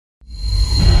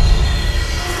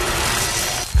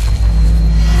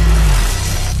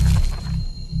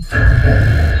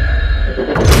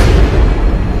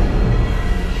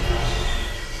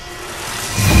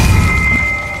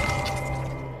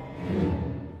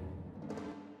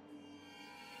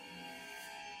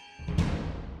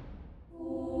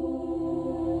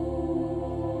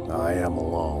I am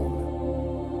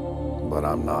alone, but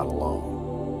I'm not alone.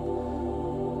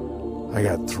 I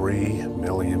got 3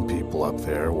 million people up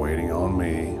there waiting on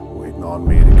me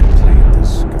to complete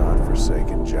this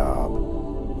godforsaken job.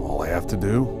 All I have to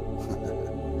do,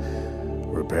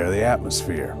 repair the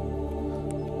atmosphere.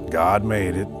 God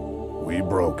made it, we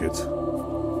broke it,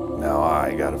 now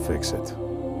I gotta fix it.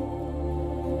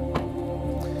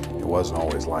 It wasn't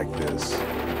always like this.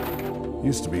 It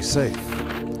used to be safe.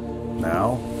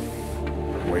 Now,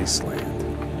 wasteland.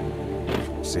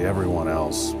 See, everyone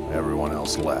else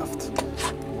left.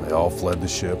 They all fled the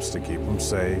ships to keep them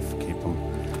safe, keep them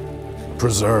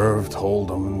preserved, hold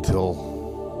them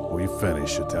until we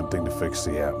finish attempting to fix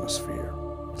the atmosphere.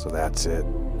 So that's it.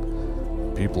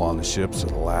 People on the ships are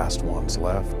the last ones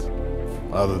left,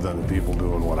 other than the people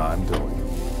doing what I'm doing,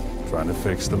 trying to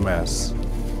fix the mess.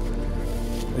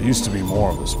 There used to be more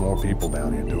of us, more people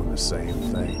down here doing the same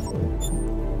thing.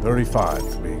 35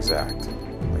 to be exact.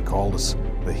 They called us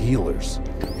the healers.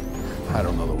 I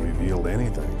don't know that we've healed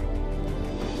anything.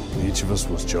 Each of us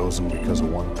was chosen because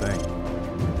of one thing.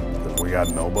 Because we got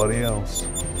nobody else,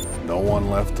 no one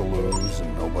left to lose,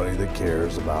 and nobody that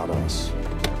cares about us.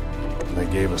 And they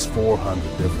gave us 400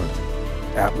 different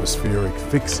atmospheric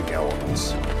fixing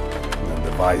elements and a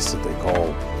device that they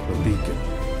call the beacon.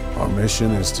 Our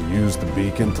mission is to use the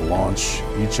beacon to launch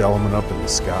each element up in the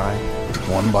sky,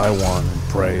 one by one, and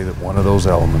pray that one of those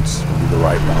elements will be the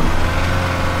right one.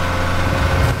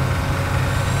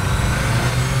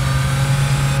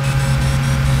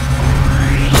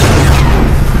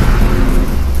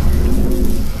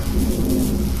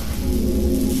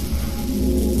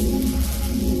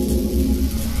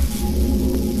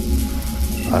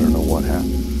 I don't know what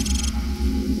happened.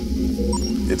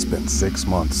 It's been 6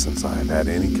 months since I have had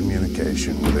any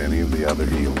communication with any of the other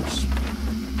healers,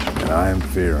 and I am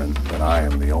fearing that I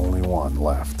am the only one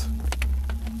left.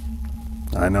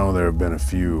 I know there have been a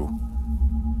few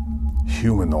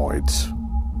humanoids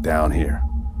down here.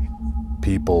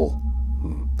 People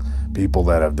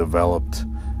that have developed,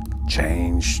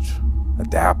 changed,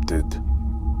 adapted,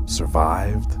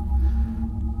 survived.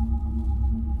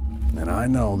 And I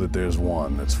know that there's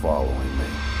one that's following me.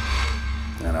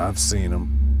 And I've seen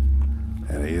him,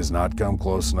 and he has not come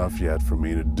close enough yet for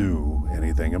me to do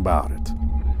anything about it.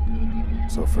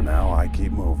 So for now, I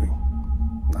keep moving.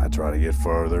 I try to get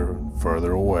further and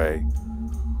further away.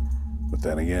 But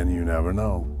then again, you never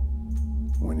know.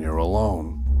 When you're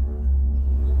alone,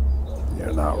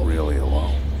 you're not really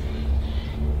alone.